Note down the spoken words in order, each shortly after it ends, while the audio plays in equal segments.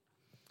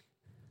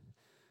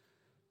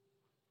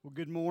Well,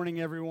 good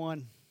morning,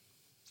 everyone.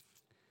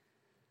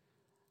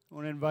 I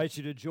want to invite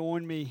you to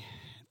join me in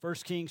 1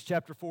 Kings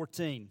chapter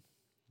 14.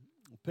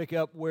 We'll pick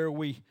up where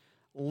we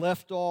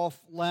left off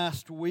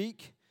last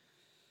week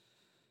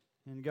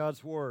in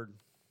God's Word.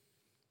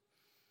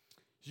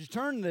 As you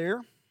turn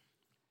there,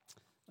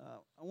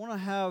 I want to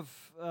have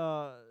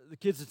the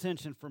kids'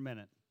 attention for a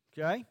minute,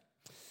 okay?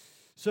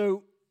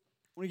 So,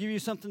 I want to give you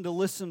something to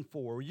listen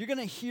for. You're going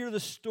to hear the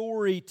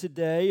story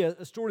today,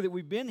 a story that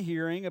we've been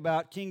hearing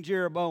about King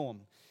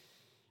Jeroboam.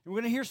 And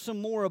we're going to hear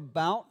some more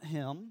about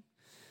him.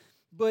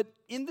 But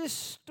in this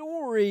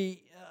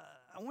story,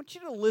 I want you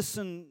to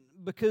listen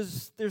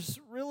because there's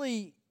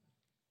really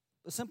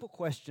a simple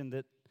question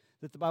that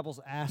the Bible's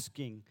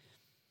asking.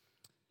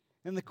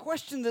 And the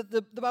question that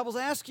the Bible's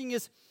asking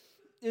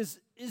is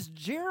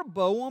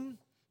Jeroboam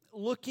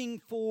looking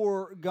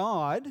for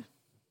God,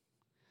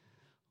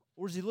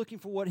 or is he looking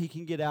for what he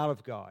can get out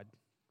of God?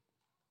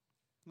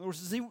 In other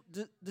words,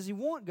 does he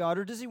want God,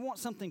 or does he want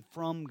something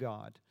from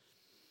God?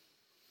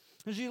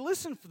 As you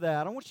listen for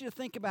that, I want you to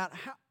think about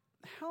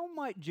how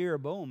might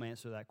Jeroboam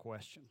answer that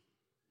question?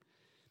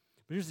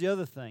 But here's the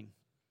other thing.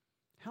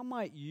 How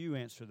might you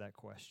answer that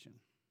question?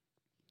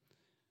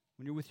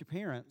 When you're with your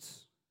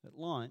parents at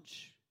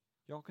lunch,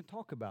 y'all can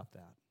talk about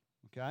that,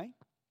 okay?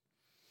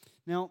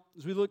 Now,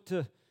 as we look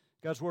to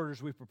God's Word,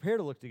 as we prepare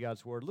to look to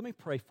God's Word, let me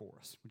pray for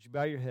us. Would you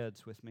bow your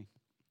heads with me?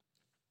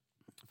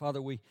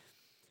 Father, we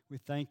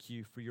thank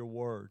you for your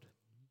Word.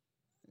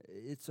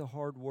 It's a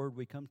hard word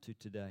we come to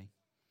today,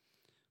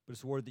 but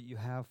it's a word that you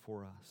have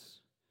for us.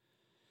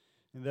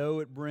 And though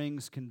it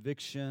brings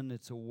conviction,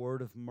 it's a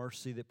word of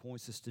mercy that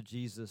points us to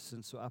Jesus.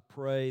 And so I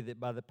pray that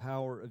by the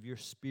power of your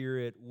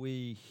Spirit,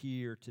 we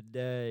here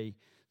today,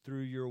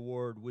 through your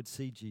word, would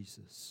see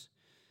Jesus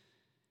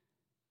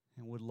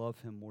and would love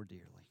him more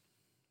dearly.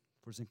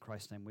 For it's in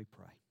Christ's name we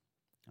pray.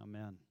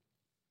 Amen.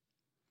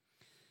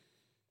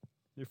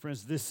 Dear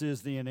friends, this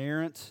is the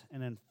inerrant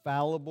and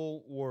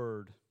infallible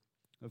word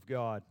of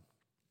God.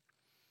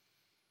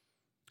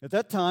 At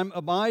that time,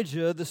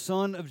 Abijah, the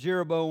son of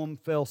Jeroboam,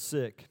 fell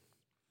sick.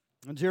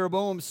 And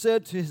Jeroboam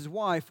said to his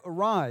wife,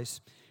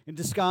 "Arise and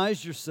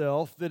disguise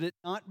yourself, that it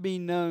not be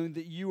known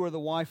that you are the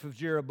wife of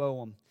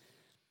Jeroboam,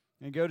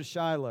 and go to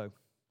Shiloh.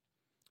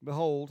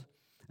 Behold,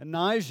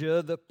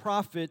 Anijah the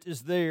prophet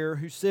is there,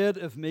 who said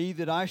of me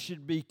that I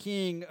should be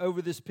king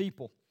over this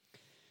people.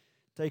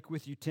 Take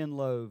with you 10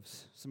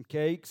 loaves, some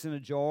cakes, and a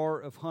jar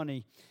of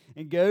honey,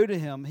 and go to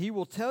him. He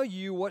will tell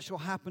you what shall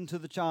happen to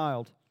the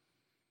child."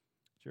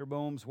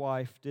 Jeroboam's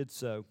wife did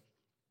so.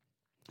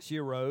 She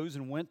arose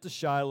and went to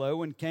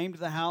Shiloh and came to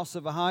the house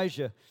of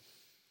Ahijah.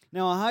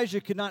 Now Ahijah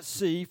could not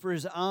see, for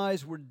his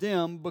eyes were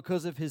dim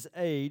because of his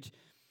age.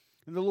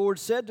 And the Lord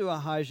said to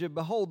Ahijah,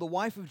 "Behold, the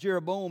wife of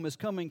Jeroboam is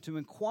coming to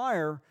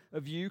inquire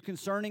of you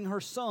concerning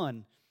her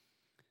son,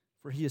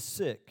 for he is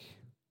sick.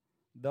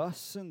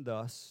 Thus and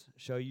thus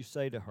shall you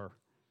say to her."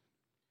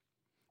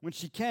 When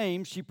she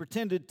came, she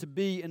pretended to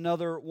be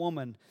another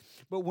woman.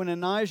 But when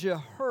Anijah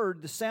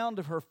heard the sound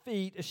of her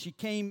feet as she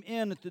came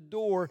in at the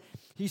door,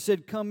 he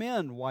said, "Come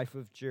in, wife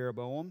of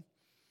Jeroboam.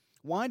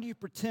 Why do you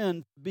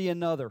pretend to be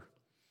another?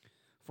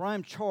 For I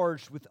am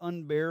charged with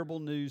unbearable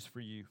news for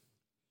you.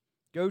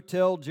 Go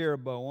tell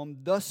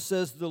Jeroboam, thus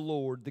says the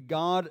Lord, the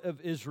God of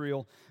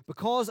Israel,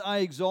 because I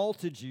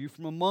exalted you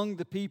from among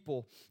the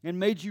people and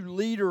made you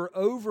leader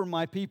over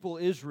my people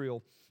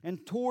Israel,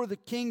 and tore the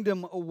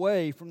kingdom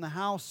away from the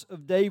house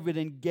of David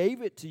and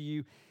gave it to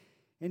you,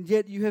 and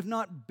yet you have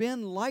not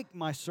been like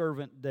my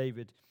servant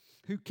David,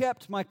 who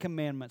kept my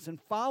commandments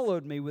and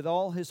followed me with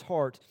all his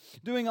heart,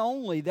 doing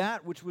only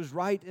that which was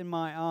right in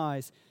my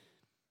eyes.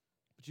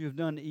 But you have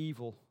done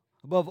evil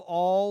above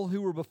all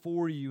who were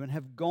before you, and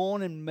have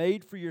gone and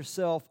made for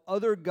yourself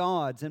other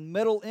gods and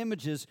metal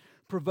images,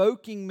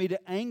 provoking me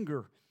to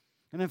anger,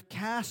 and have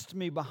cast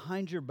me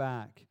behind your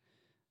back.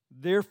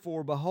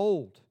 Therefore,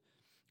 behold,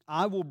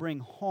 I will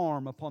bring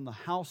harm upon the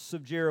house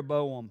of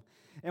Jeroboam,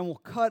 and will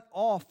cut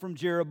off from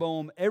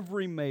Jeroboam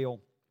every male,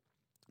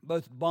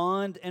 both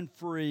bond and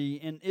free,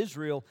 in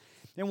Israel,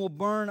 and will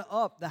burn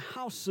up the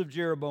house of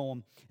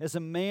Jeroboam as a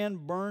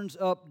man burns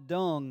up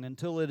dung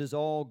until it is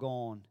all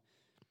gone.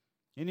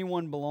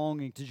 Anyone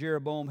belonging to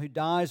Jeroboam who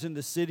dies in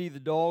the city, the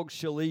dogs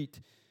shall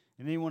eat,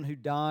 and anyone who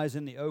dies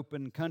in the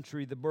open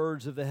country, the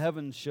birds of the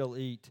heavens shall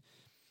eat.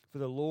 For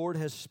the Lord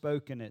has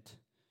spoken it.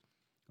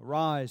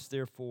 Arise,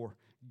 therefore,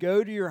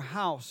 go to your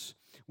house.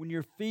 When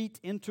your feet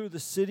enter the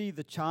city,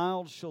 the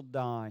child shall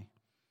die.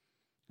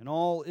 And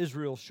all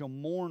Israel shall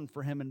mourn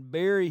for him and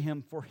bury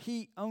him, for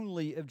he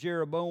only of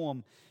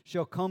Jeroboam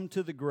shall come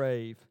to the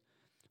grave,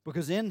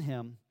 because in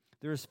him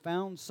there is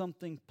found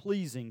something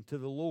pleasing to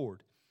the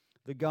Lord,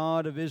 the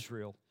God of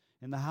Israel,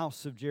 in the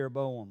house of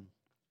Jeroboam.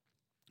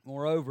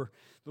 Moreover,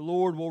 the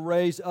Lord will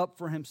raise up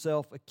for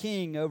himself a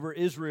king over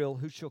Israel,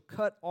 who shall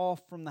cut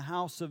off from the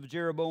house of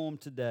Jeroboam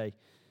today.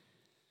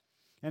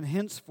 And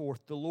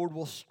henceforth the Lord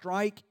will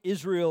strike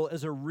Israel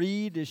as a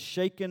reed is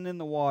shaken in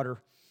the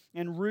water,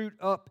 and root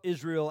up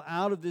Israel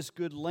out of this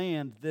good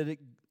land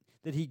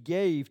that he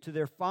gave to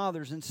their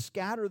fathers, and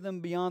scatter them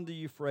beyond the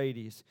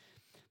Euphrates.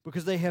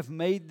 because they have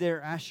made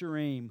their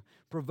Asherim,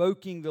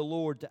 provoking the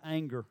Lord to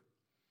anger.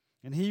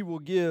 And He will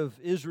give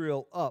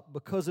Israel up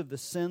because of the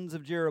sins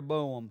of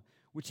Jeroboam,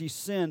 which he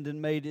sinned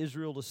and made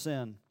Israel to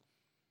sin.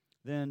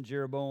 Then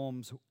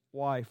Jeroboam's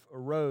wife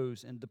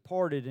arose and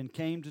departed and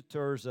came to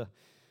Tirzah.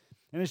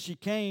 And as she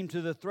came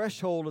to the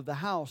threshold of the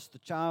house, the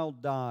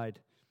child died.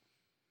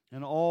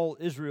 And all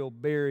Israel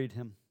buried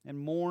him and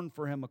mourned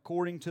for him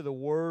according to the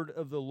word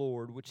of the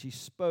Lord, which He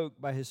spoke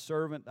by His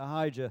servant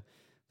Ahijah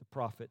the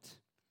prophet.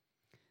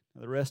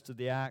 Now, the rest of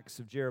the acts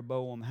of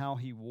Jeroboam, how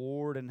he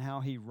warred and how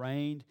he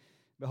reigned,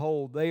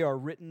 behold, they are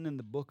written in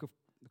the book of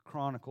the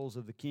Chronicles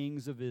of the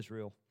kings of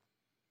Israel.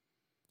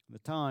 The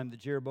time that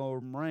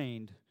Jeroboam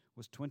reigned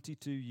was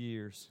 22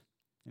 years,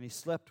 and he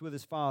slept with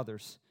his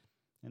fathers,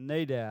 and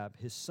Nadab,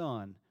 his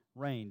son,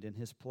 reigned in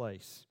his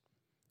place.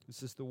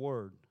 This is the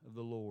word of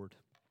the Lord.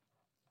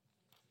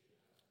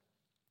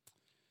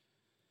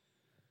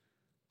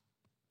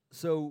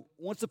 So,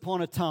 once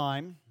upon a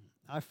time,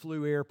 I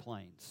flew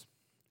airplanes.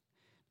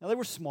 Now, they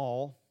were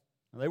small,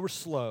 they were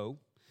slow.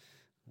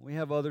 We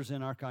have others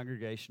in our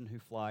congregation who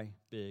fly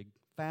big,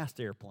 fast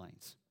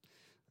airplanes.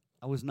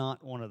 I was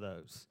not one of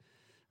those.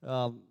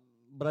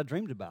 But I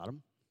dreamed about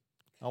them.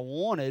 I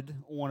wanted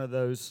one of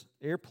those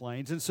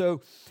airplanes. And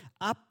so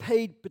I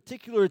paid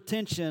particular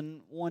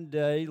attention one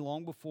day,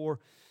 long before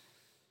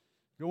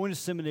going to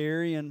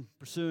seminary and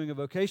pursuing a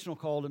vocational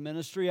call to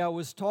ministry. I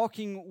was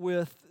talking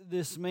with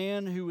this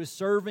man who was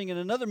serving in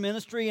another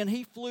ministry, and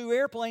he flew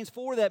airplanes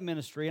for that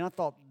ministry. And I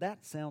thought,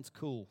 that sounds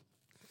cool.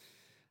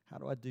 How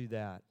do I do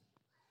that?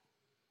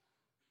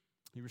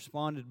 He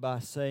responded by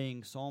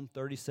saying, Psalm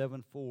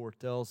 37:4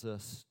 tells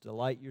us,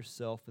 delight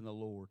yourself in the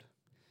Lord,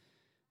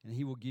 and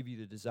He will give you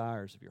the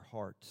desires of your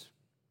heart.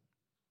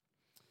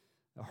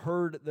 I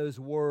heard those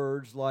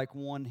words like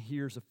one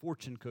hears a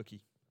fortune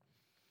cookie.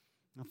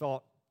 I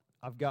thought,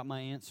 I've got my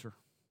answer.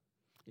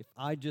 If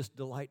I just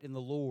delight in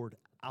the Lord,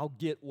 I'll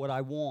get what I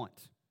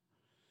want.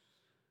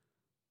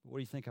 What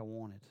do you think I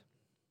wanted?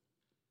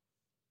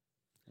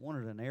 I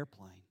wanted an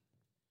airplane.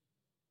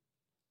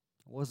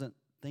 I wasn't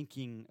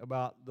thinking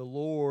about the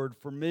Lord.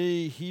 For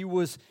me, He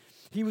was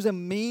a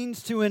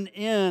means to an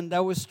end. I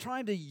was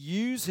trying to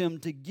use Him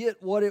to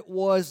get what it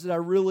was that I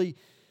really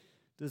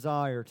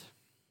desired.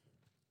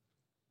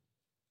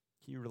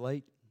 Can you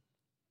relate?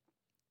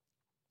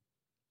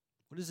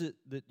 What is it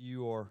that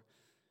you are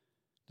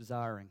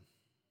desiring?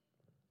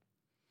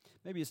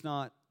 Maybe it's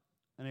not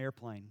an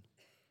airplane.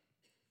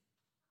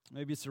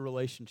 Maybe it's a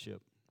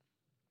relationship.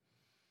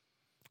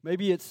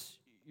 Maybe it's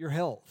your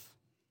health.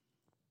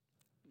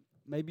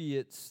 Maybe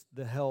it's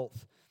the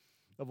health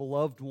of a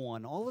loved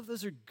one. All of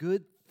those are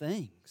good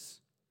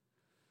things,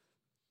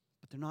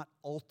 but they're not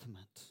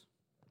ultimate.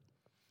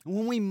 And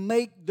when we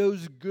make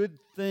those good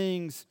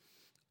things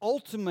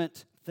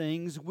ultimate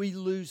things, we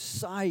lose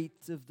sight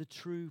of the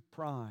true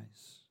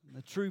prize. And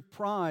the true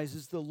prize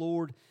is the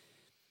Lord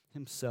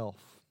Himself.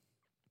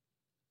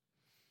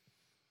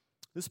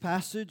 This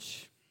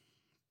passage,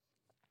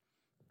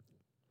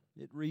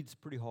 it reads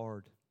pretty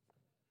hard.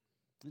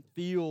 It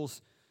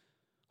feels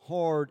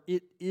hard.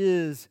 It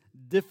is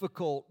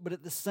difficult. But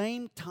at the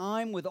same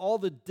time, with all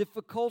the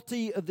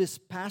difficulty of this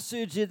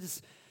passage, it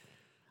is,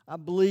 I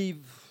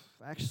believe,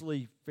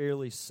 actually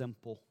fairly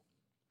simple.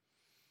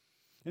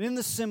 And in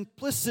the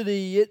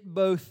simplicity, it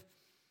both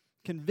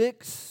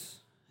convicts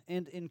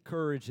and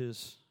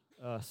encourages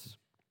us.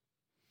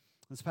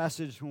 This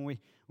passage, when we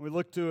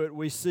look to it,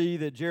 we see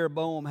that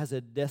Jeroboam has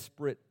a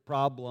desperate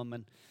problem.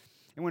 And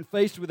when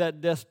faced with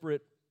that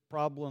desperate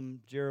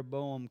problem,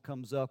 Jeroboam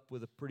comes up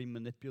with a pretty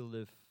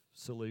manipulative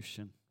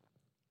solution.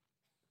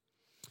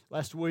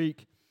 Last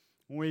week,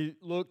 when we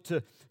looked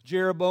to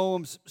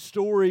Jeroboam's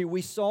story,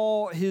 we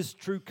saw his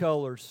true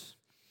colors.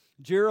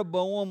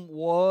 Jeroboam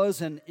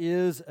was and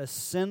is a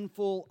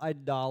sinful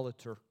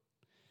idolater.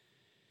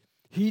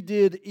 He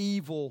did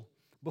evil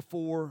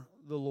before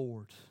the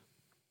Lord.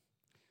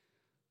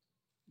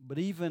 But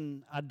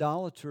even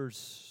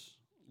idolaters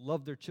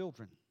love their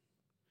children.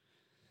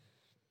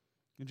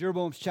 And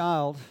Jeroboam's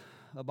child,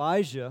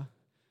 Abijah,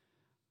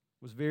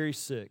 was very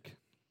sick.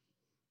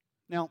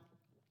 Now,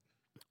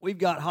 we've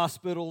got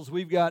hospitals,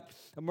 we've got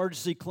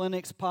emergency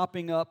clinics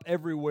popping up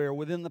everywhere.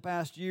 Within the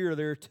past year,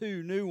 there are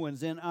 2 new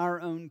ones in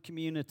our own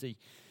community.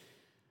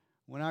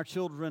 When our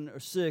children are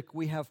sick,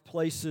 we have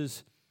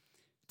places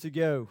to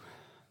go.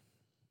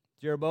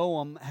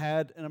 Jeroboam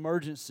had an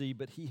emergency,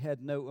 but he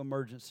had no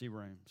emergency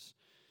rooms.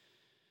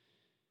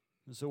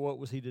 And so what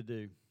was he to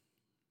do?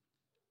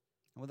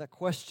 And with that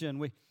question,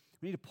 we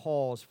need to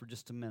pause for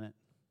just a minute.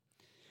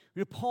 We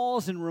need to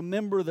pause and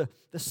remember the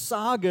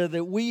saga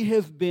that we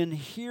have been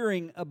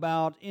hearing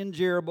about in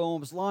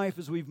Jeroboam's life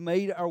as we've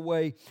made our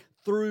way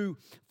through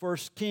 1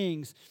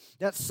 Kings.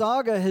 That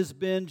saga has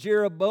been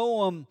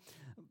Jeroboam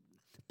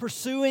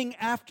pursuing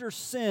after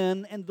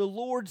sin and the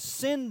Lord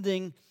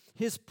sending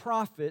His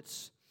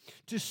prophets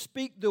to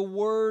speak the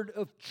word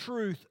of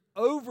truth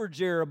over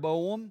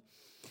Jeroboam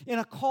in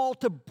a call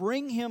to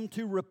bring him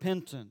to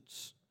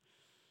repentance.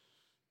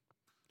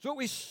 It's what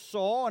we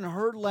saw and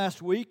heard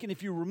last week. And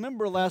if you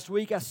remember last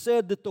week, I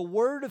said that the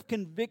word of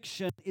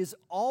conviction is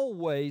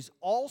always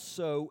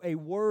also a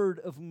word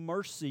of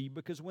mercy,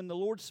 because when the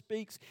Lord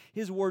speaks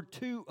His word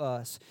to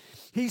us,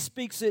 He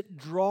speaks it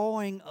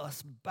drawing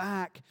us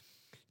back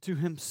to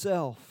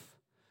Himself.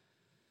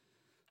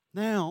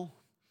 Now,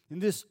 in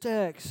this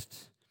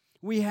text,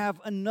 we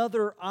have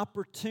another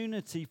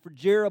opportunity for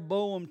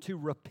Jeroboam to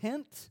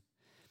repent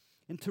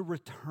and to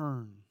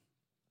return.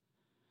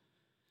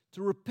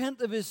 To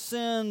repent of his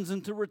sins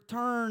and to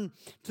return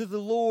to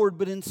the Lord,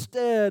 but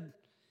instead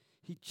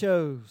he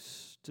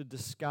chose to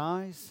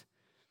disguise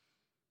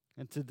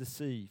and to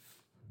deceive.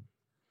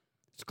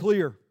 It's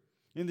clear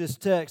in this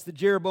text that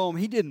Jeroboam,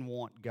 he didn't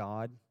want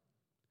God.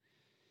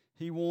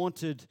 He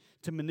wanted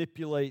to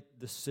manipulate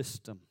the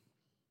system.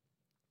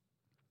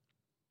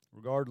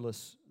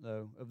 Regardless,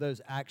 though, of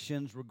those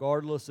actions,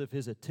 regardless of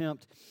his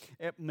attempt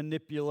at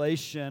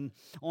manipulation,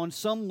 on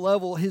some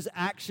level, his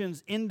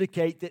actions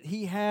indicate that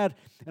he had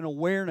an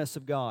awareness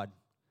of God.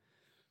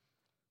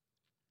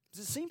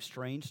 Does it seem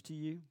strange to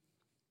you?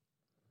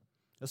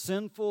 A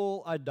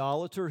sinful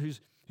idolater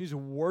who's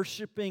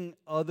worshiping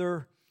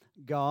other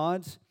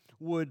gods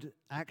would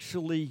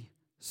actually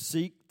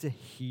seek to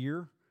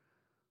hear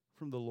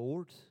from the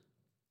Lord?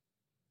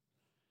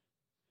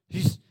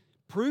 He's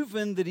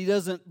proven that he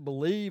doesn't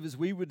believe as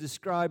we would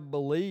describe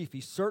belief.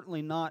 He's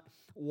certainly not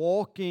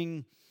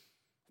walking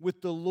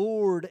with the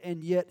Lord,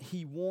 and yet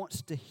he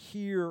wants to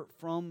hear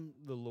from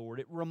the Lord.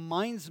 It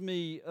reminds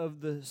me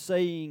of the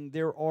saying,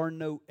 there are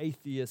no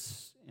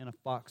atheists in a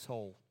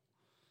foxhole.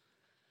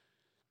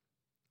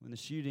 When the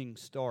shooting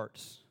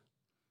starts,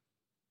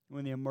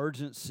 when the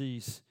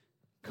emergencies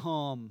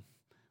come,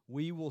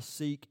 we will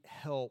seek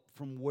help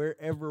from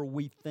wherever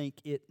we think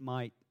it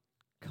might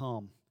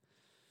come.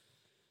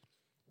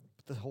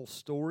 The whole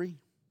story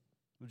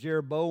of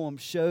Jeroboam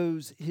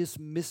shows his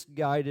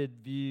misguided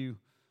view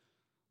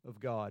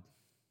of God.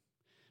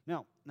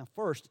 Now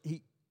first,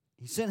 he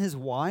sent his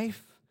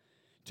wife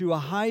to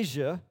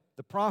Ahijah,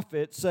 the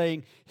prophet,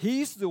 saying,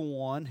 he's the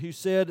one who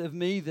said of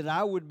me that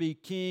I would be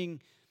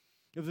king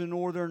of the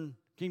northern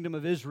kingdom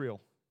of Israel.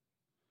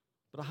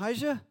 But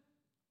Ahijah,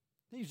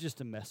 he's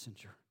just a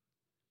messenger.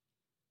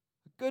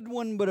 A good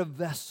one, but a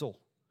vessel.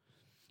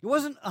 It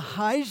wasn't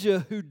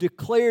Ahijah who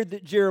declared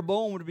that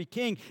Jeroboam would be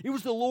king. It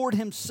was the Lord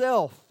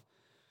Himself.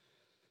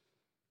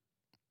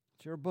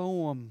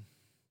 Jeroboam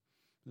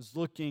was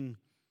looking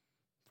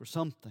for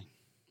something,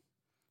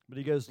 but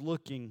he goes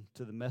looking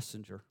to the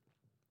messenger.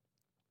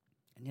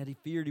 And yet he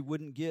feared he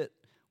wouldn't get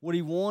what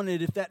he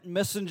wanted if that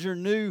messenger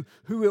knew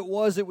who it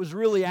was that was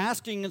really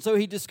asking, and so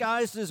he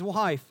disguised his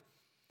wife.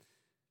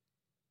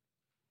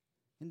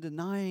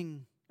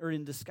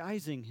 In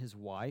disguising his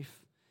wife,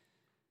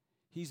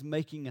 he's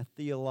making a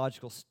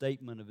theological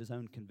statement of his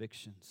own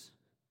convictions.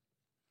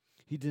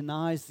 He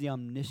denies the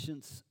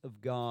omniscience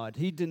of God.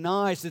 He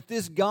denies that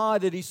this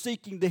God that he's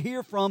seeking to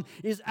hear from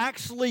is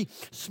actually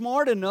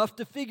smart enough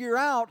to figure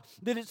out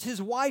that it's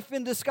his wife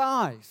in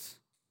disguise.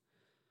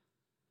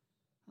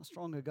 How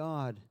strong a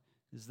God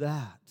is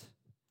that?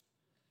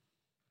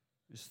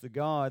 It's the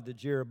God that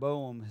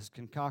Jeroboam has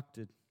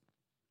concocted.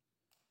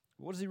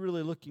 What is he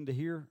really looking to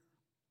hear?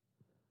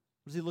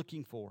 What is he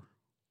looking for?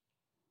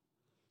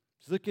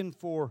 He's looking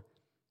for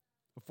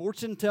a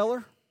fortune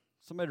teller,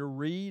 somebody to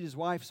read his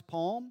wife's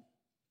palm,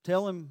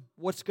 tell him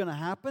what's going to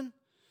happen?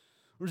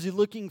 Or is he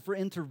looking for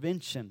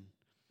intervention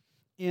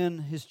in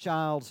his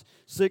child's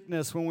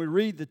sickness? When we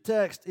read the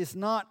text, it's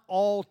not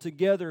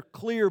altogether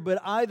clear,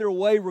 but either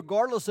way,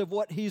 regardless of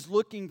what he's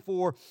looking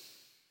for,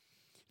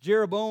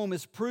 Jeroboam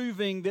is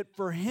proving that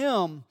for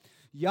him,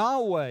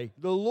 Yahweh,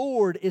 the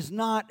Lord, is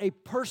not a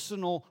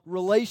personal,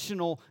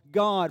 relational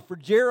God. For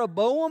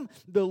Jeroboam,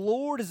 the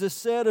Lord is a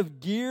set of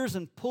gears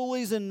and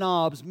pulleys and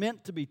knobs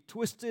meant to be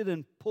twisted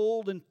and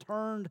pulled and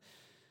turned,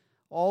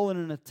 all in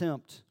an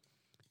attempt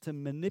to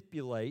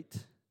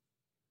manipulate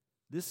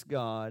this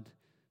God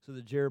so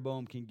that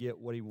Jeroboam can get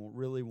what he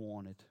really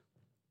wanted.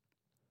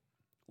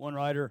 One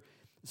writer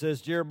says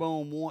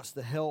Jeroboam wants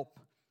the help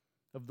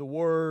of the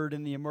Word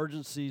in the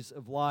emergencies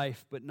of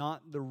life, but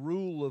not the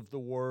rule of the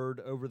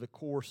Word over the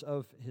course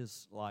of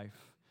his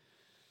life.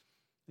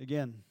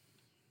 Again,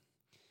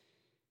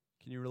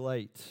 can you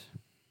relate?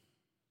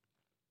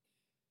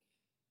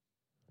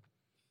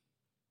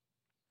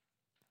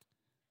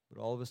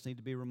 But all of us need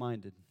to be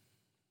reminded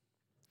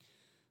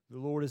the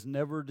Lord is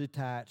never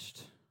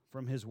detached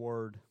from His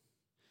Word.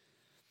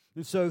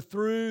 And so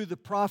through the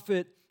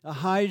prophet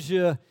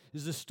Ahijah,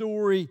 as the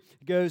story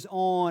goes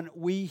on,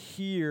 we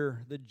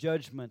hear the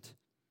judgment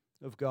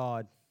of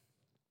God.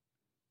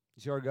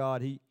 You see, our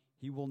God, He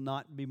will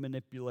not be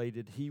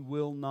manipulated. He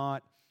will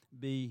not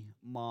be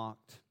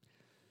mocked.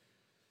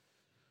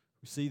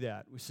 We see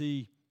that. We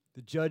see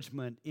the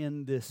judgment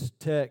in this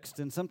text.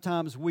 And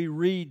sometimes we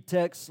read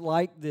texts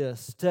like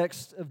this,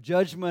 texts of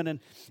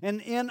judgment,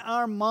 and in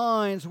our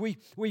minds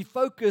we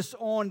focus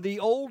on the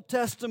Old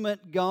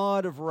Testament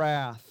God of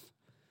wrath.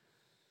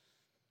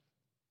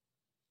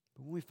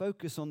 When we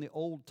focus on the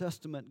Old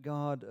Testament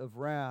God of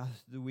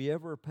wrath, do we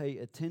ever pay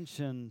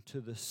attention to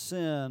the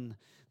sin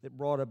that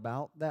brought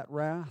about that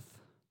wrath?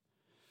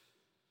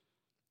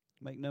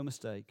 Make no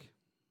mistake,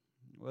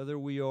 whether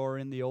we are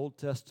in the Old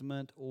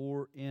Testament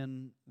or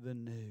in the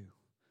New,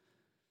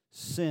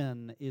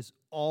 sin is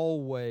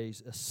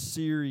always a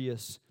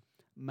serious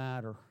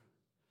matter.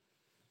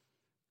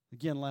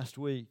 Again, last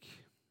week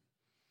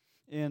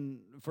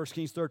in 1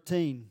 Kings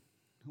 13,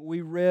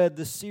 we read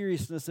the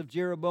seriousness of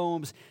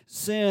Jeroboam's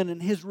sin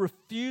and his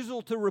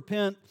refusal to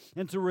repent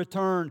and to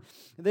return.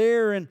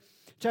 There in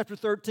chapter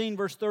 13,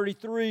 verse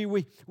 33,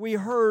 we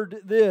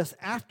heard this.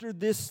 After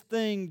this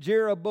thing,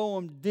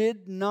 Jeroboam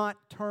did not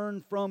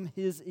turn from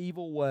his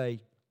evil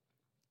way.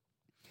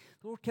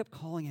 The Lord kept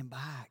calling him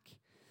back.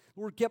 The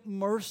Lord kept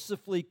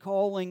mercifully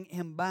calling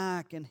him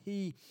back, and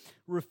he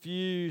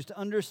refused.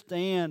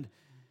 Understand,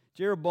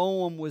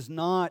 Jeroboam was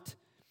not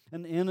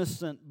an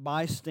innocent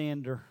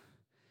bystander.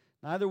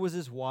 Neither was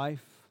his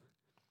wife,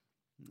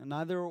 and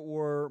neither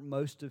were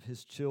most of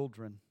his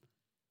children.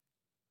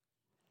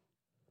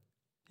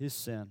 His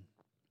sin,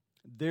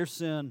 their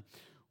sin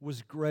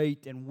was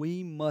great, and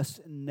we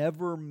must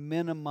never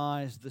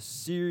minimize the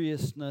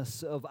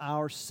seriousness of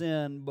our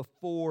sin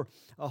before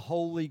a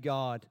holy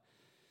God.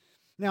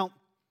 Now,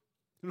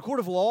 in the court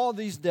of law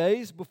these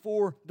days,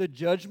 before the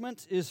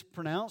judgment is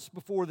pronounced,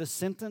 before the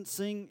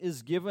sentencing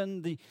is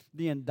given,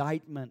 the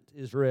indictment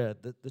is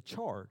read, the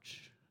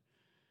charge.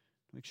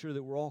 Make sure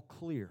that we're all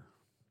clear.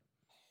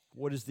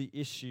 What is the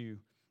issue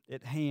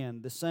at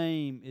hand? The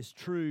same is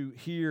true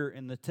here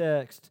in the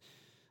text.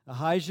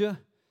 Ahijah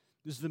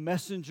is the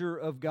messenger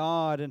of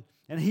God,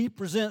 and he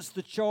presents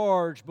the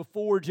charge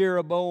before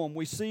Jeroboam.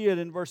 We see it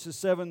in verses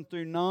 7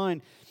 through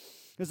 9.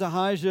 As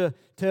Ahijah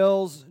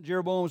tells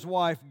Jeroboam's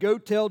wife, "Go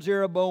tell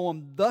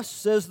Jeroboam, thus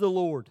says the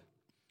Lord,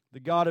 the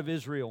God of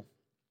Israel,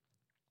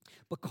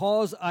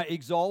 because I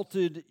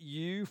exalted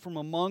you from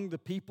among the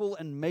people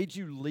and made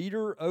you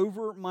leader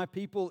over my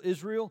people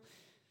Israel,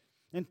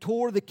 and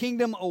tore the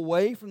kingdom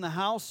away from the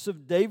house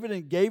of David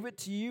and gave it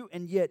to you,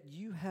 and yet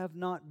you have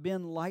not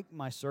been like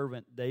my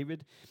servant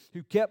David,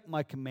 who kept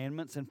my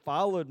commandments and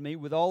followed me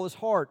with all his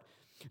heart,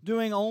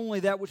 doing only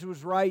that which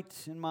was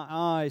right in my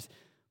eyes.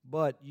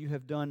 But you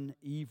have done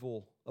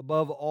evil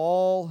above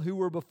all who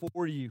were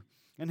before you,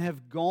 and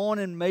have gone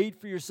and made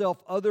for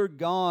yourself other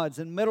gods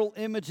and metal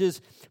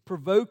images,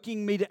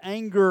 provoking me to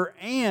anger,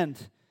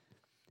 and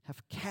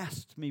have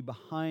cast me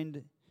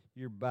behind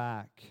your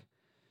back."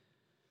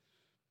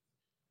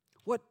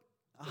 What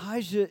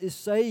Ahijah is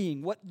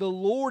saying, what the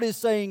Lord is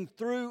saying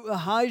through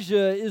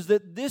Ahijah, is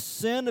that this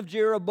sin of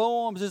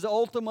Jeroboam's is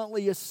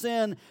ultimately a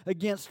sin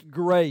against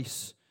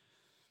grace.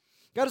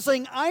 God is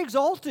saying, I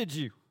exalted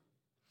you,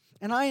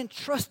 and I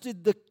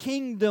entrusted the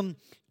kingdom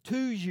to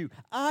you.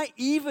 I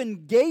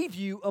even gave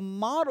you a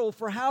model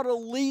for how to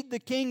lead the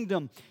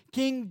kingdom.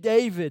 King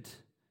David,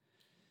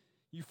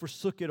 you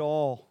forsook it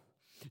all.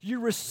 You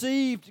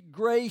received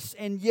grace,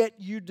 and yet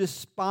you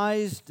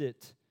despised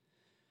it.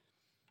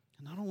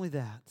 And not only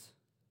that,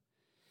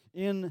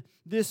 in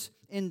this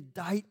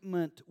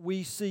indictment,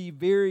 we see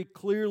very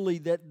clearly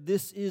that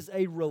this is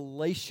a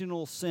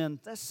relational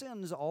sin. That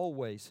sin is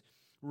always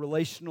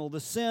relational. The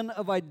sin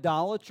of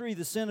idolatry,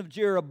 the sin of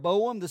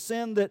Jeroboam, the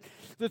sin that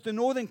the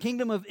northern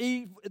kingdom of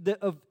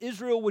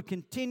Israel would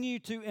continue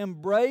to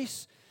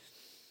embrace.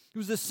 It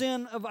was the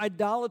sin of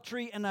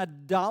idolatry, and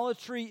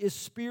idolatry is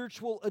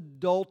spiritual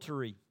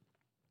adultery.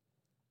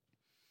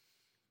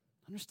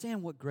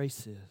 Understand what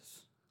grace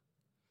is.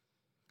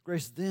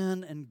 Grace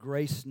then and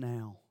grace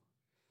now.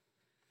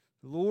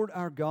 The Lord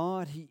our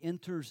God, He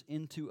enters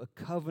into a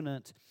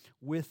covenant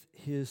with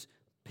His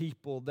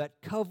people.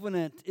 That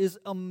covenant is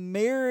a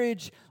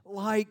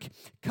marriage-like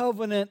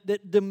covenant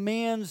that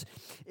demands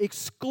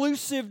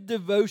exclusive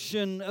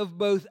devotion of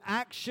both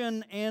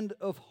action and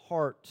of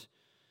heart.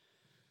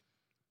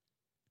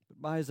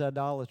 But by his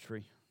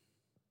idolatry,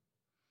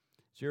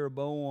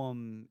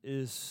 Jeroboam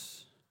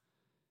is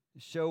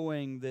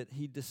showing that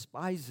he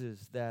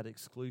despises that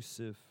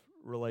exclusive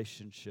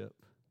relationship.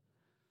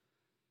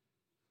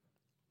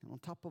 And on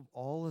top of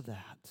all of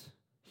that,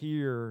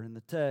 here in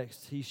the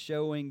text, he's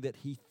showing that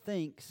he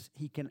thinks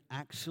he can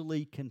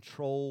actually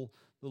control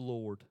the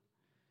Lord.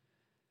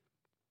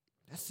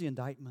 That's the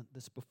indictment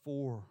that's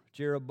before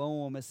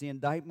Jeroboam. It's the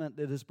indictment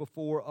that is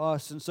before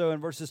us. And so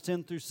in verses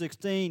 10 through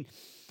 16,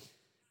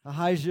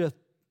 Ahijah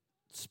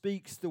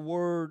speaks the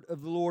word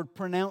of the Lord,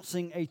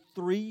 pronouncing a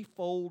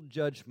threefold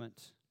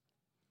judgment.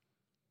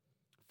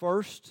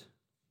 First,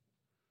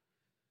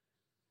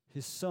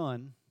 his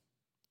son,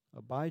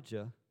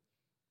 Abijah,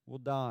 will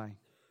die.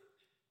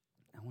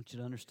 I want you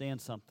to understand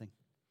something.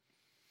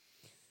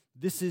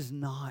 This is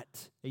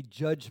not a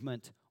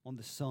judgment on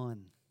the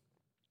son.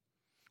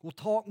 We'll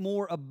talk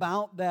more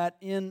about that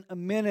in a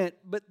minute,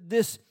 but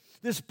this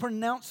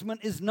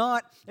pronouncement is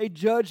not a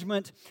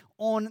judgment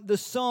on the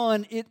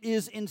son. It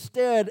is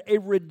instead a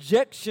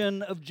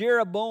rejection of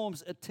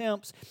Jeroboam's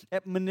attempts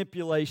at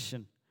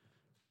manipulation.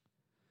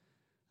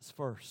 That's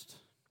first.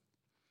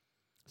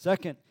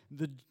 Second,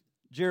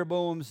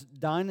 Jeroboam's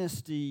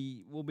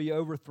dynasty will be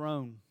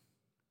overthrown.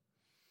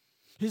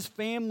 His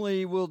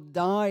family will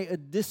die a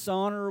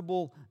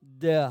dishonorable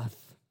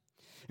death.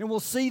 And we'll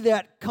see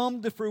that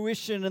come to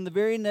fruition in the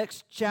very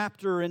next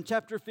chapter, in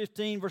chapter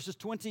 15, verses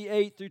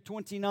 28 through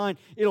 29.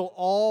 It'll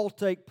all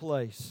take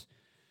place.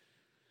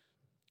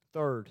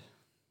 Third,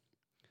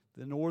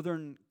 the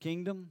northern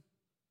kingdom,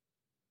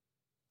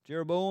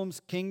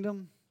 Jeroboam's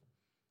kingdom,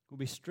 will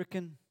be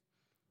stricken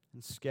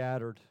and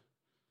scattered.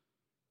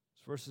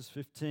 It's verses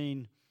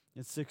 15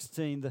 and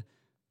 16.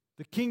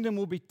 The kingdom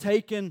will be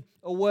taken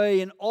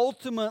away, and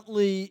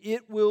ultimately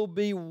it will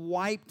be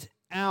wiped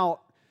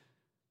out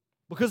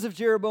because of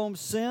Jeroboam's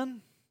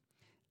sin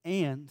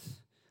and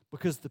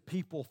because the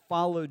people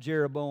follow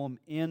Jeroboam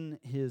in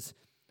his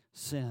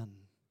sin.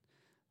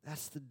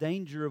 That's the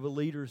danger of a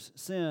leader's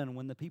sin,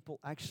 when the people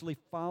actually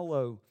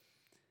follow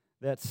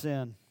that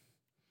sin.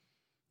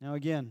 Now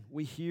again,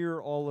 we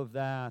hear all of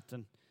that,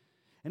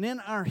 and in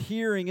our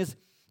hearing is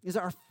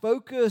our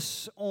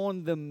focus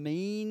on the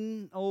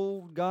mean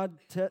old God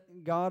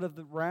of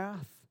the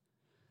wrath?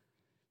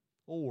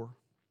 Or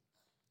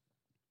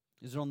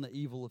is it on the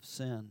evil of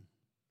sin?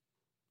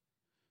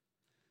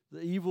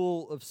 The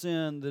evil of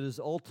sin that is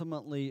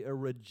ultimately a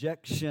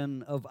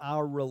rejection of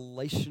our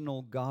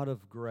relational God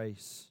of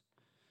grace.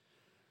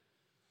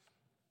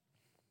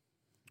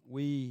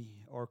 We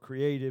are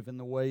creative in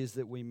the ways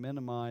that we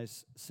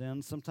minimize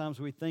sin. Sometimes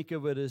we think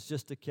of it as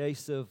just a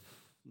case of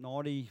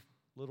naughty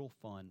little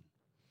fun.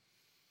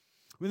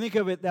 We think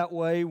of it that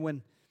way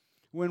when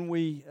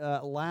we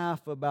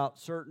laugh about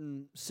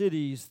certain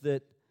cities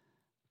that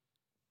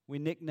we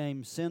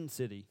nickname Sin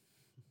City.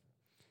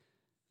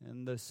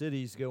 And the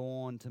cities go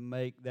on to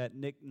make that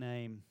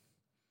nickname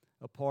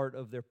a part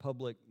of their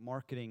public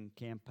marketing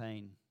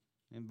campaign,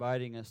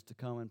 inviting us to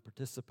come and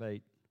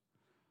participate.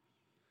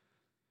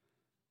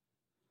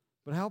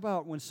 But how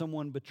about when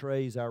someone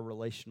betrays our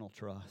relational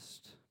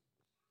trust?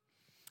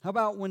 How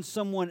about when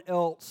someone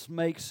else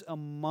makes a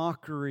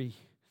mockery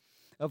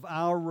of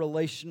our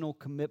relational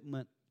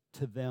commitment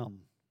to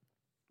them?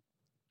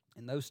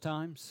 In those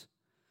times,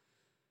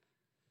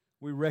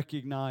 we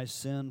recognize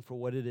sin for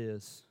what it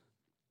is: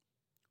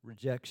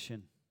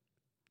 rejection.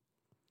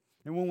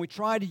 And when we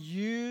try to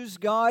use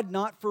God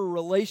not for a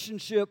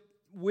relationship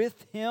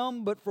with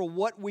Him, but for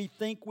what we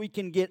think we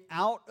can get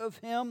out of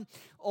Him,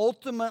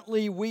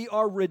 ultimately we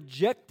are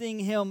rejecting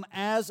Him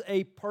as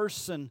a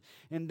person.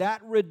 And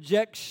that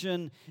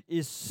rejection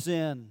is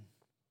sin.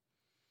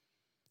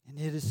 And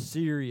it is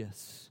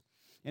serious.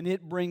 And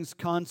it brings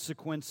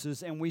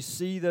consequences. And we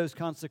see those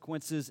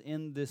consequences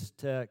in this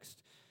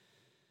text.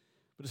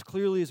 But as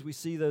clearly as we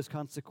see those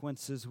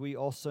consequences, we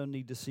also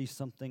need to see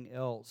something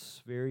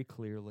else very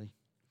clearly.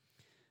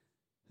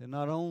 That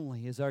not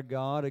only is our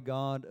God a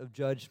God of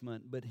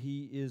judgment, but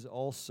He is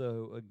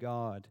also a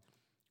God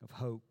of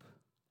hope.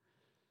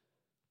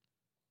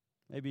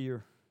 Maybe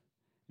you're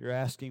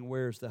asking,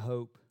 where's the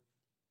hope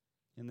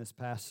in this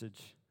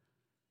passage?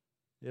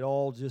 It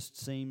all just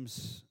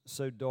seems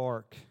so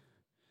dark.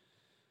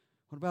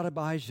 What about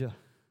Abijah?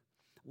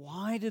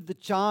 Why did the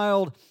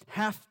child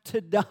have to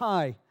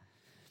die?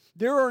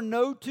 There are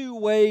no two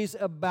ways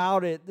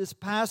about it. This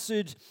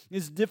passage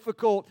is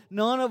difficult.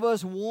 None of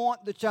us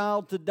want the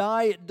child to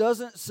die. It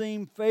doesn't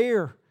seem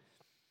fair.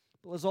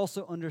 But let's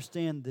also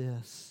understand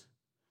this.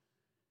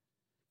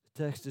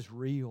 The text is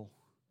real.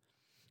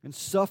 And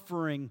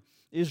suffering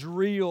is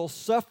real.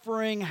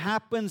 Suffering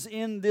happens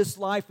in this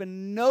life,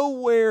 and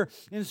nowhere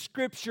in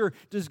Scripture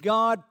does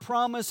God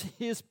promise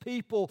His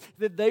people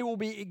that they will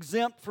be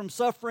exempt from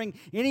suffering.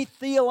 Any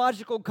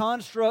theological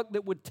construct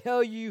that would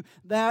tell you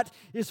that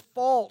is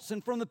false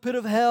and from the pit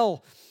of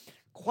hell.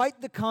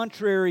 Quite the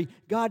contrary,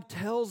 God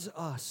tells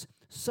us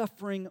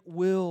suffering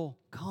will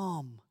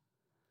come.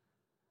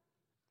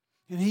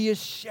 And He is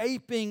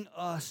shaping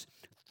us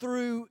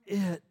through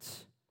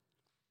it.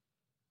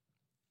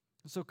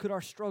 So could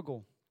our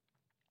struggle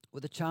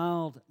with a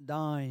child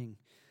dying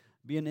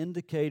be an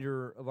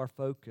indicator of our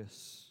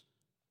focus?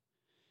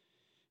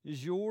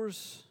 Is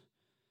yours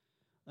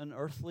an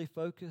earthly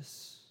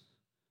focus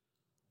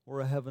or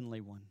a heavenly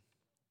one?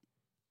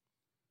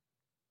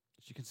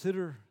 As you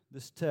consider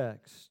this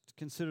text,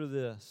 consider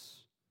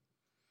this.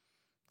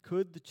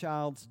 Could the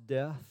child's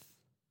death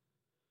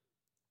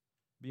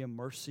be a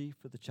mercy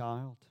for the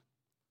child?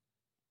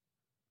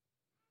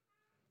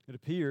 It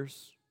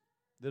appears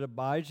that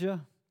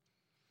Abijah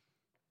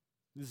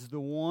is the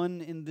one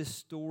in this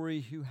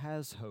story who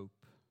has hope.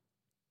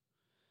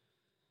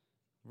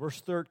 Verse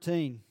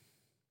 13.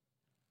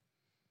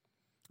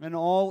 And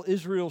all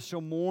Israel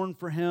shall mourn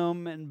for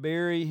him and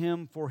bury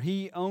him, for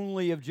he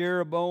only of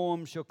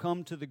Jeroboam shall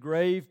come to the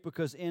grave,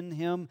 because in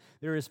him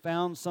there is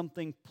found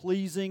something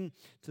pleasing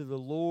to the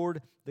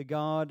Lord, the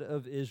God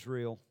of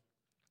Israel.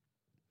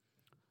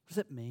 What does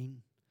that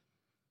mean?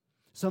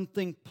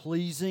 Something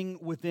pleasing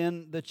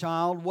within the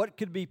child. What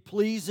could be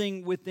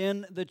pleasing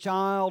within the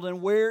child,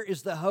 and where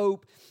is the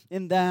hope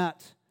in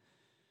that?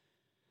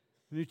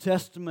 The New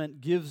Testament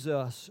gives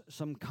us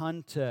some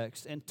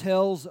context and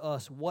tells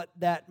us what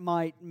that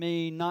might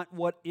mean, not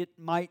what it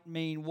might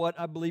mean, what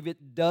I believe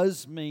it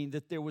does mean,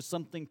 that there was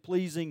something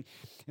pleasing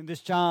in this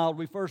child.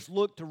 We first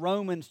look to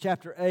Romans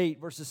chapter 8,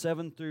 verses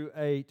 7 through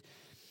 8.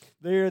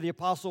 There, the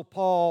Apostle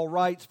Paul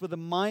writes, "For the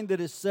mind that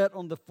is set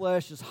on the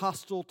flesh is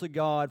hostile to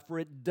God, for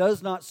it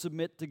does not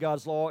submit to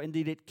God's law.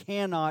 Indeed, it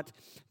cannot.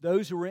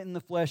 Those who are in the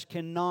flesh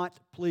cannot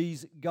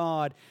please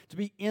God." To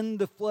be in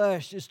the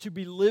flesh is to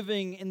be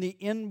living in the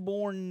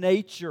inborn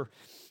nature,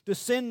 the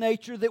sin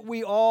nature that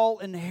we all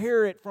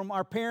inherit from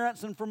our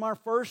parents and from our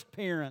first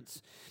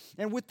parents.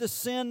 And with the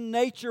sin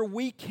nature,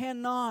 we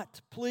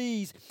cannot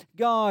please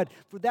God.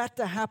 For that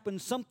to happen,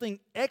 something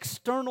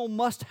external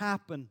must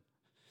happen.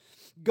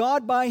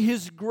 God, by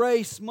His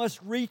grace, must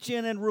reach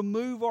in and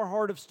remove our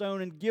heart of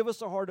stone and give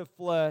us a heart of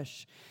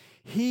flesh.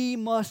 He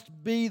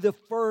must be the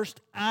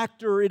first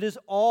actor. It is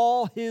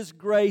all His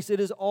grace.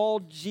 It is all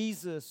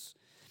Jesus.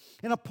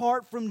 And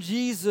apart from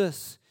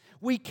Jesus,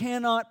 we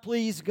cannot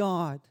please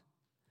God.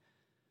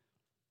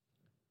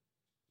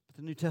 But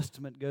the New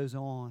Testament goes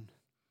on.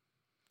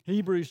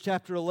 Hebrews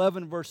chapter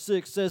 11, verse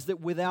 6 says that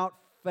without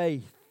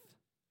faith,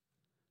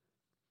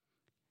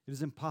 it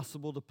is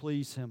impossible to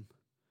please Him.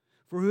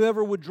 For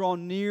whoever would draw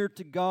near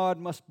to God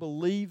must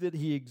believe that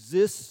He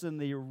exists and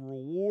that He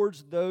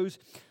rewards those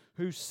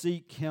who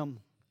seek Him.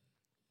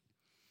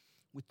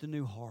 With the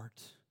new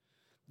heart,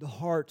 the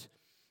heart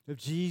of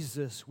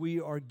Jesus, we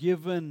are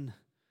given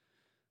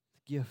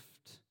the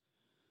gift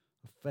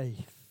of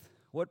faith.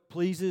 What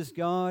pleases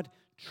God?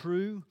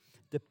 True,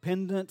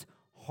 dependent,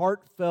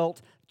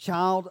 heartfelt,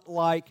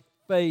 childlike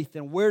faith.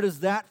 And where does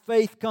that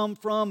faith come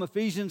from?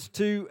 Ephesians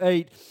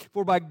 2:8.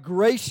 "For by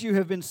grace you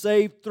have been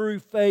saved through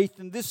faith,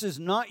 and this is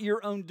not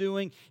your own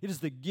doing, it is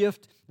the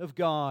gift of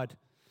God."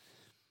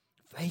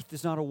 Faith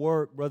is not a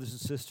work, brothers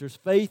and sisters.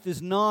 Faith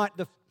is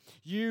not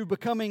you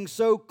becoming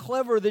so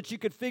clever that you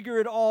could figure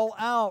it all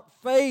out.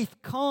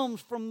 Faith comes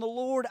from the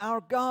Lord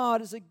our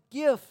God as a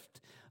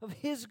gift of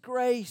His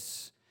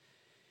grace.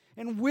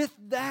 And with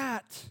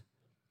that,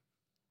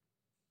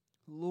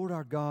 the Lord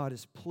our God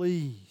is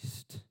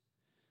pleased.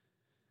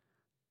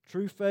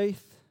 True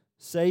faith,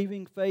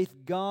 saving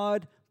faith,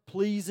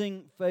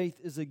 God-pleasing faith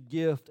is a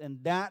gift,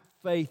 and that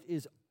faith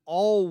is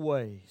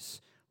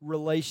always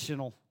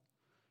relational.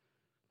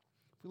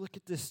 We look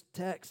at this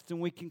text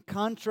and we can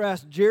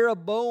contrast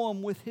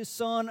Jeroboam with his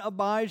son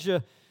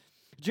Abijah.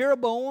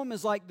 Jeroboam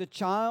is like the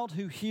child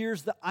who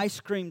hears the ice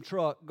cream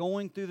truck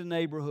going through the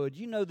neighborhood.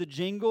 You know the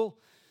jingle.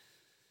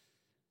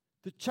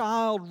 The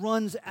child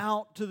runs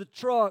out to the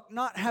truck,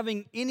 not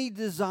having any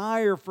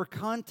desire for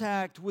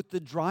contact with the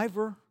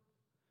driver.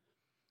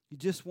 He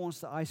just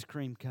wants the ice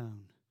cream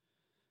cone.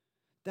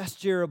 That's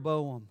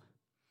Jeroboam.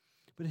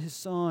 But his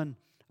son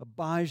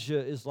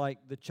Abijah is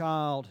like the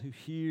child who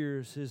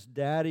hears his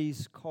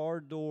daddy's car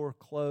door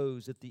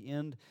close at the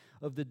end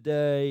of the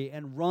day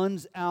and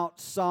runs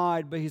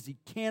outside because he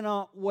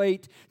cannot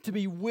wait to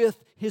be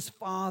with his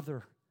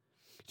father,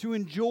 to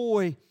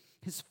enjoy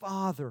his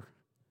father.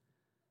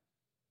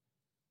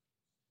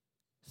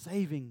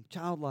 Saving,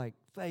 childlike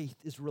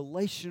faith is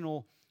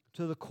relational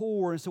to the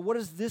core. And so what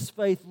does this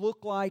faith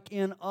look like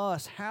in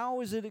us?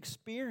 How is it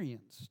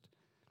experienced?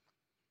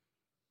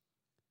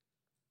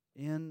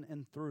 In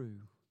and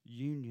through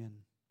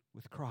union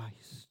with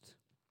Christ.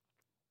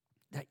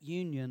 That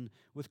union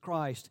with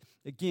Christ,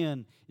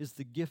 again, is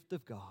the gift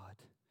of God.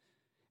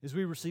 As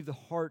we receive the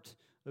heart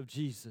of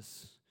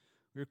Jesus,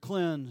 we are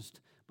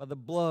cleansed by the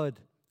blood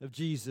of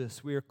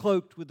Jesus. We are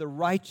cloaked with the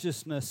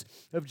righteousness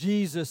of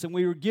Jesus, and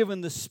we were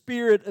given the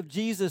Spirit of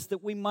Jesus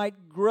that we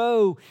might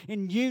grow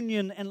in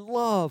union and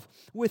love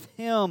with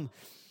Him.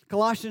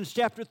 Colossians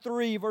chapter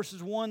 3,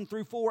 verses 1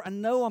 through 4. I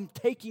know I'm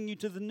taking you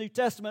to the New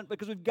Testament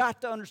because we've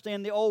got to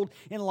understand the Old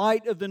in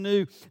light of the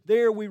New.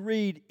 There we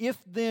read,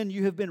 "If then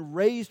you have been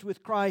raised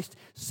with Christ,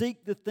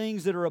 seek the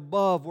things that are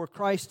above where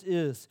Christ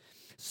is,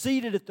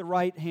 seated at the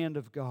right hand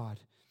of God.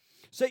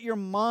 Set your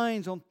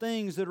minds on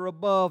things that are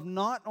above,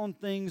 not on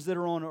things that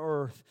are on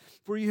earth.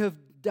 For you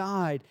have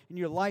died, and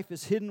your life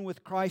is hidden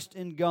with Christ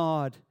in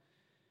God.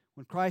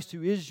 When Christ,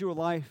 who is your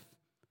life,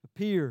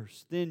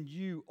 appears, then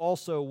you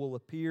also will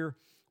appear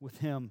with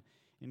Him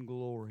in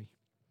glory."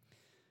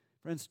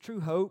 Friends, true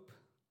hope,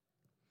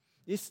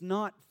 it's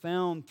not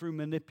found through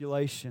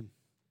manipulation.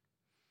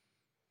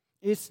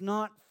 It's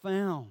not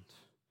found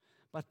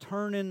by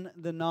turning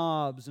the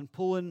knobs and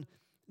pulling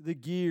the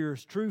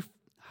gears. True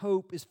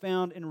hope is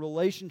found in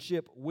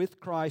relationship with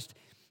Christ,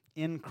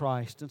 in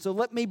Christ. And so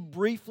let me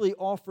briefly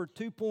offer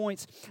 2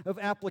 points of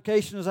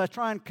application as I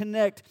try and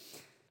connect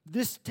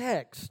this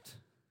text,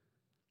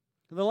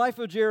 the life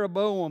of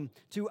Jeroboam,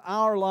 to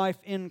our life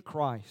in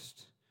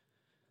Christ.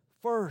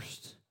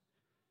 First,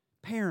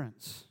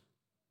 parents.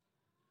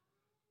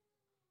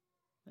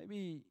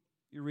 Maybe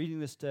you're reading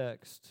this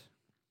text,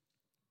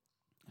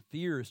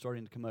 fear is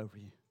starting to come over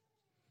you.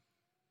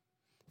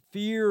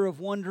 Fear of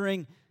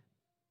wondering,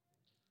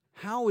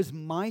 how is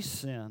my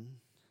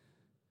sin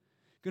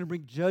going to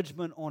bring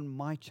judgment on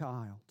my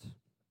child?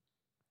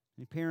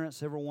 Any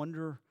parents ever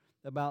wonder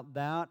about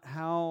that?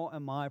 How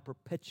am I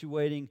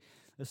perpetuating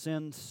a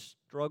sin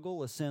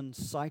struggle, a sin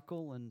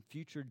cycle, and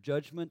future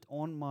judgment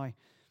on my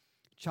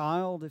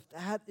child? If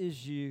that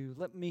is you,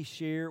 let me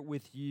share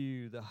with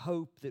you the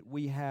hope that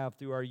we have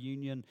through our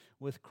union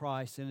with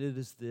Christ, and it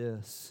is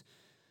this.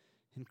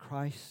 In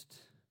Christ,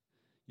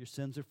 your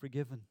sins are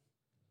forgiven.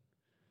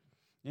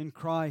 In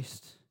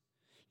Christ,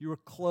 you are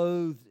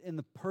clothed in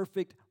the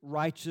perfect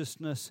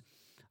righteousness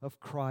of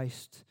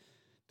Christ.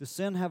 Does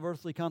sin have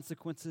earthly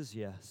consequences?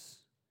 Yes,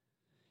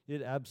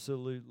 it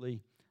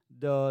absolutely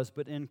does.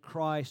 But in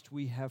Christ,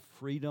 we have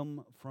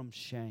freedom from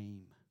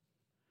shame.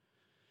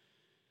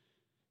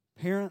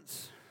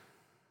 Parents,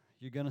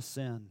 you're going to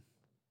sin.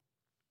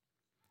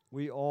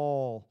 We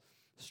all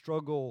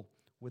struggle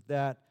with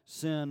that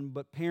sin.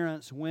 But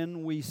parents,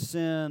 when we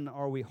sin,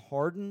 are we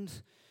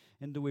hardened?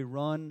 And do we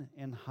run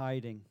in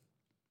hiding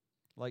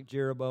like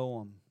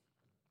Jeroboam?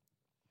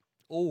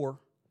 Or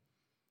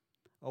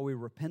are we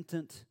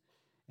repentant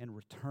and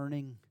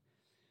returning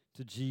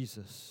to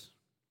Jesus?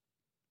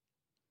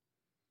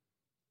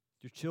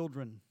 Your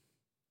children,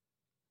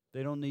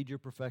 they don't need your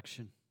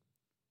perfection.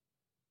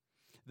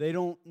 They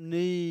don't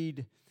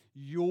need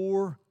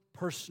your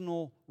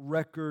personal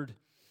record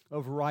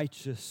of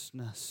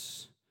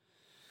righteousness.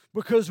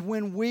 Because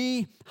when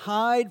we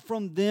hide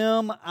from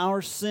them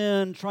our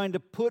sin, trying to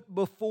put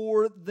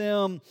before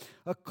them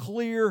a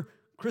clear,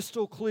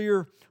 crystal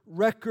clear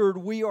record,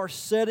 we are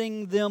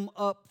setting them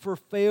up for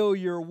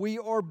failure. We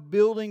are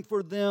building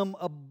for them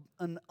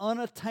an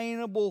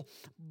unattainable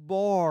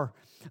bar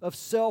of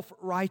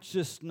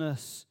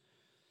self-righteousness.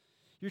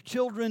 Your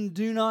children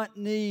do not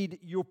need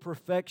your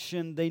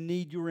perfection. They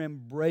need your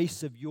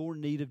embrace of your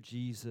need of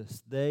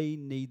Jesus. They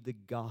need the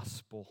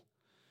gospel.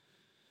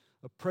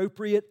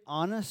 Appropriate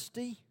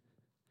honesty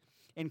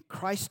and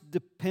Christ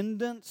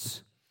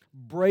dependence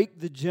break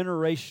the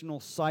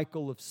generational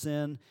cycle of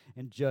sin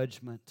and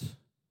judgment.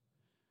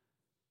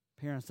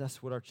 Parents,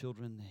 that's what our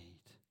children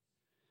need.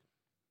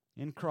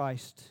 In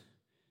Christ,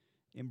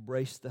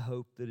 embrace the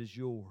hope that is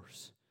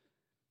yours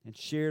and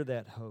share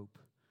that hope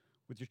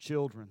with your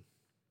children.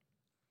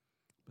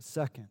 But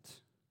second,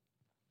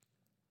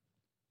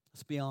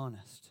 let's be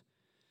honest.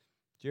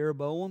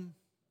 Jeroboam,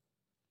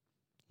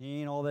 he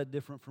ain't all that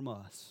different from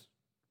us.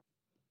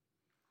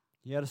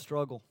 He had a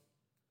struggle.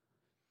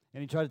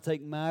 And he tried to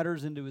take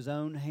matters into his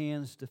own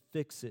hands to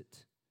fix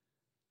it.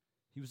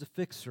 He was a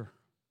fixer.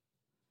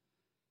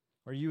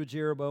 Are you a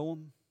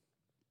Jeroboam?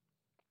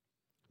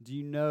 Do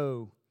you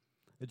know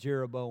a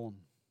Jeroboam?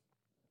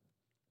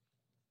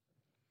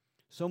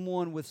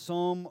 Someone with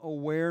some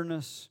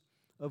awareness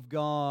of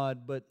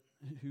God, but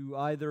who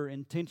either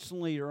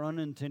intentionally or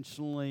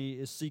unintentionally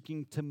is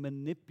seeking to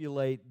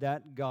manipulate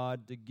that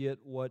God to get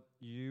what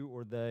you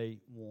or they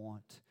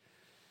want.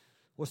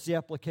 What's the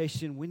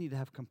application? We need to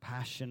have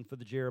compassion for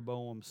the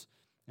Jeroboams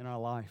in our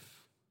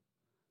life.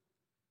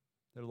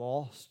 They're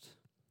lost,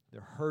 they're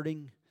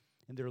hurting,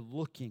 and they're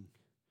looking.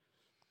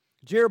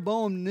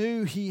 Jeroboam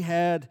knew he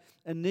had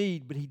a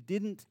need, but he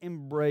didn't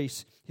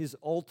embrace his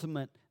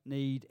ultimate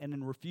need. And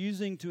in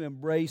refusing to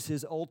embrace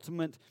his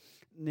ultimate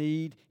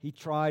need, he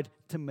tried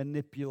to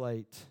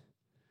manipulate.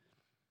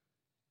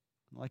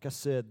 Like I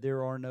said,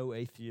 there are no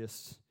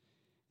atheists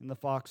in the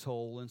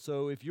foxhole. And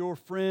so if your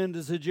friend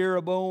is a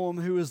Jeroboam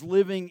who is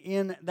living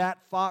in that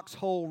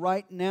foxhole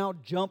right now,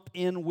 jump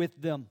in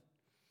with them.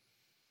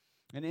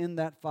 And in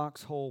that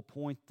foxhole,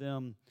 point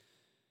them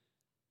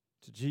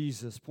to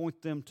Jesus.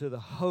 Point them to the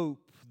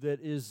hope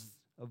that is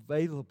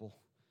available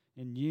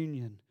in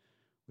union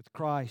with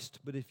Christ.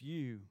 But if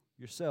you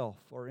yourself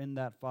are in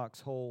that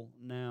foxhole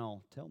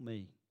now, tell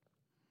me.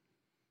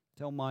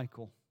 Tell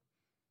Michael.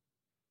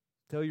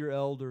 Tell your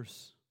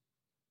elders.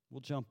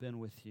 We'll jump in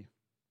with you.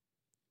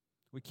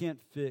 We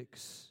can't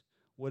fix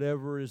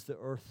whatever is the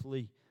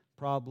earthly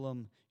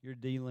problem you're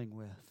dealing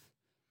with.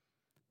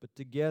 But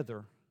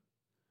together,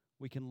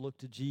 we can look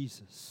to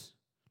Jesus.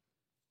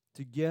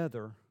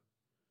 Together,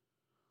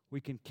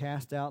 we can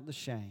cast out the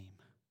shame.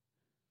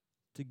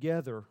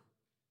 Together,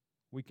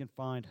 we can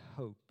find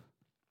hope.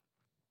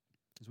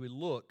 As we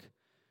look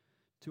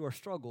to our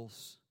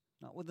struggles,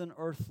 not with an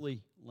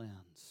earthly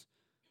lens,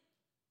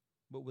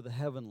 but with a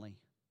heavenly,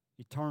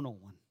 eternal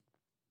one.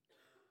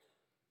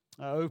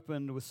 I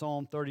opened with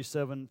Psalm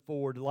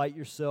 37:4. Delight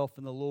yourself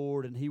in the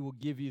Lord, and He will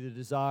give you the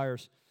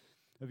desires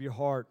of your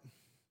heart.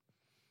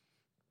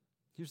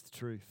 Here's the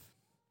truth.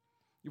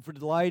 If we're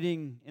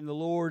delighting in the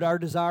Lord, our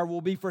desire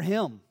will be for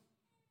Him.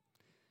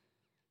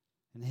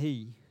 And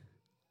He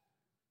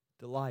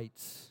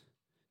delights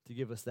to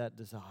give us that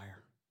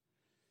desire.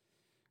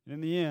 And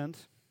in the end,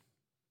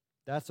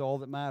 that's all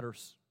that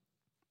matters.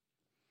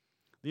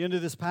 The end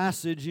of this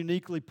passage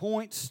uniquely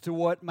points to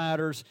what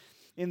matters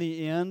in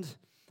the end.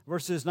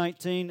 Verses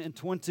 19 and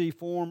 20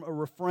 form a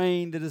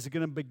refrain that is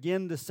going to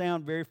begin to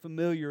sound very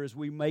familiar as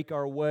we make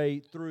our way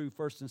through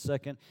 1st and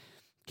 2nd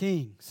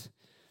Kings.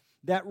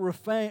 That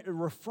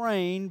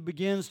refrain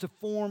begins to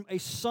form a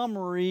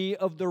summary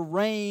of the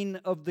reign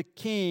of the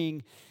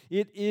king.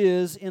 It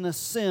is, in a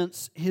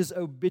sense, his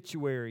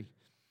obituary.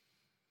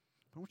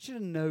 I want you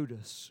to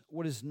notice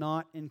what is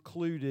not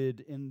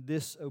included in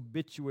this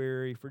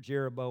obituary for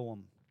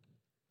Jeroboam.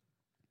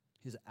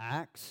 His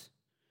acts,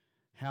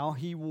 how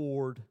he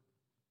warred,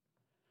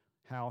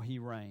 how he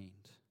reigned.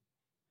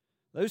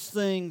 Those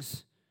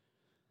things,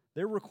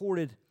 they're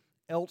recorded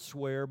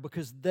elsewhere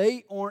because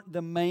they aren't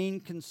the main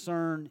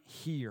concern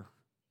here.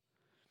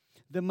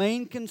 The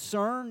main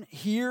concern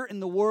here in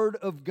the Word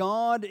of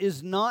God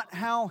is not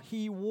how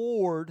he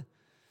warred,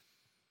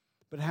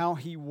 but how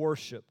he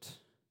worshiped.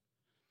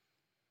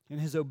 And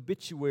his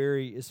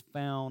obituary is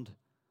found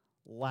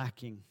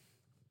lacking.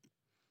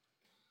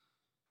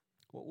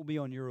 What will be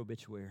on your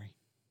obituary?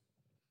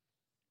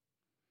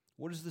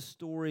 What is the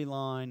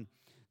storyline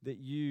that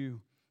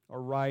you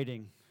are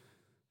writing?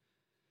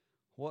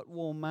 What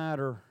will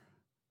matter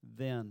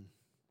then?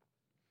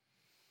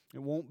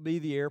 It won't be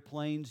the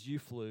airplanes you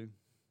flew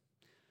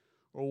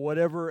or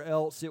whatever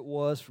else it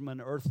was from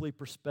an earthly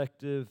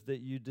perspective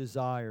that you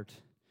desired.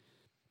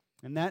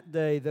 And that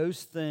day,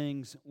 those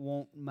things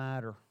won't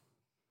matter.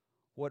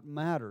 What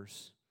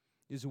matters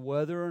is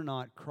whether or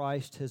not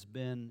Christ has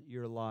been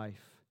your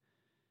life.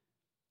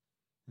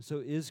 And so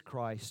is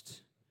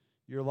Christ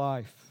your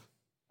life?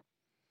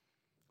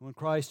 When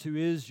Christ, who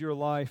is your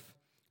life,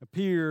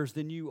 appears,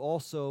 then you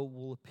also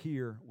will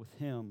appear with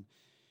Him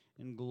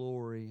in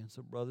glory. And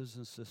so, brothers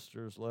and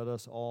sisters, let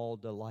us all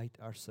delight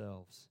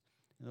ourselves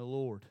in the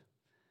Lord,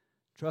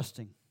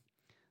 trusting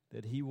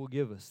that He will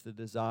give us the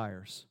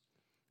desires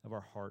of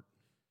our heart.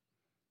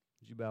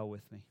 Would you bow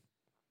with me?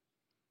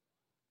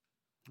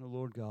 Oh,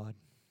 Lord God,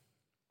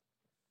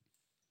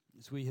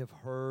 as we have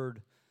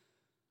heard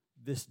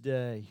this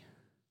day,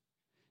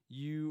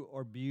 you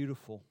are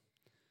beautiful.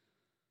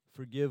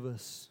 Forgive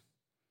us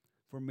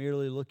for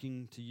merely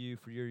looking to you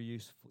for your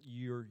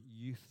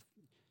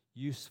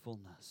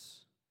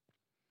usefulness.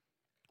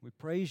 We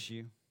praise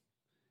you,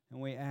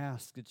 and we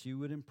ask that you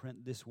would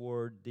imprint this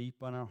word deep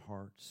on our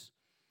hearts,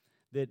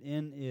 that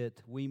in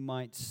it we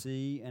might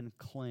see and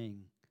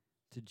cling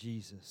to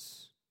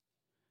Jesus.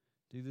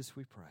 Do this,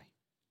 we pray.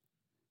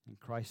 In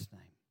Christ's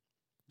name,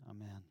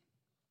 amen.